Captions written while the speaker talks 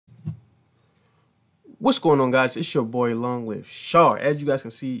What's going on, guys? It's your boy Long Live Shaw. As you guys can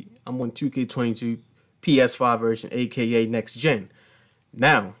see, I'm on 2K22 PS5 version, aka next gen.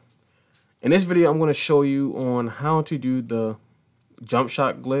 Now, in this video, I'm going to show you on how to do the jump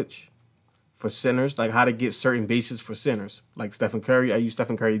shot glitch for centers, like how to get certain bases for centers. Like Stephen Curry, I use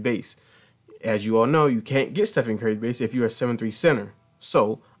Stephen Curry base. As you all know, you can't get Stephen Curry base if you're a 7-3 center.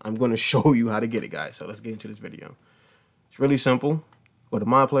 So I'm going to show you how to get it, guys. So let's get into this video. It's really simple. Go to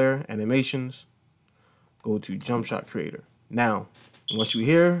My Player, Animations. Go to Jump Shot Creator. Now, once you're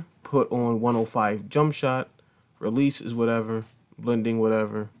here, put on 105 Jump Shot. Release is whatever. Blending,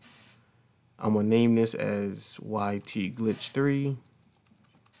 whatever. I'm going to name this as YT Glitch 3.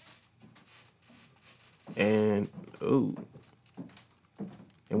 And,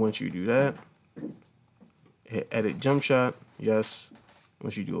 once you do that, hit Edit Jump Shot. Yes.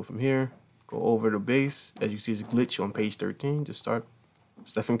 Once you do it from here, go over the base. As you see, it's a glitch on page 13. Just start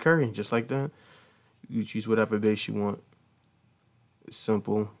Stephen Curry, just like that. You choose whatever base you want. It's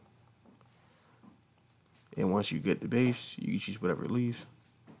simple. And once you get the base, you choose whatever leaves.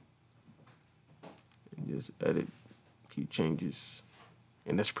 And just edit, keep changes.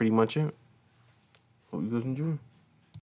 And that's pretty much it. Hope you guys enjoy.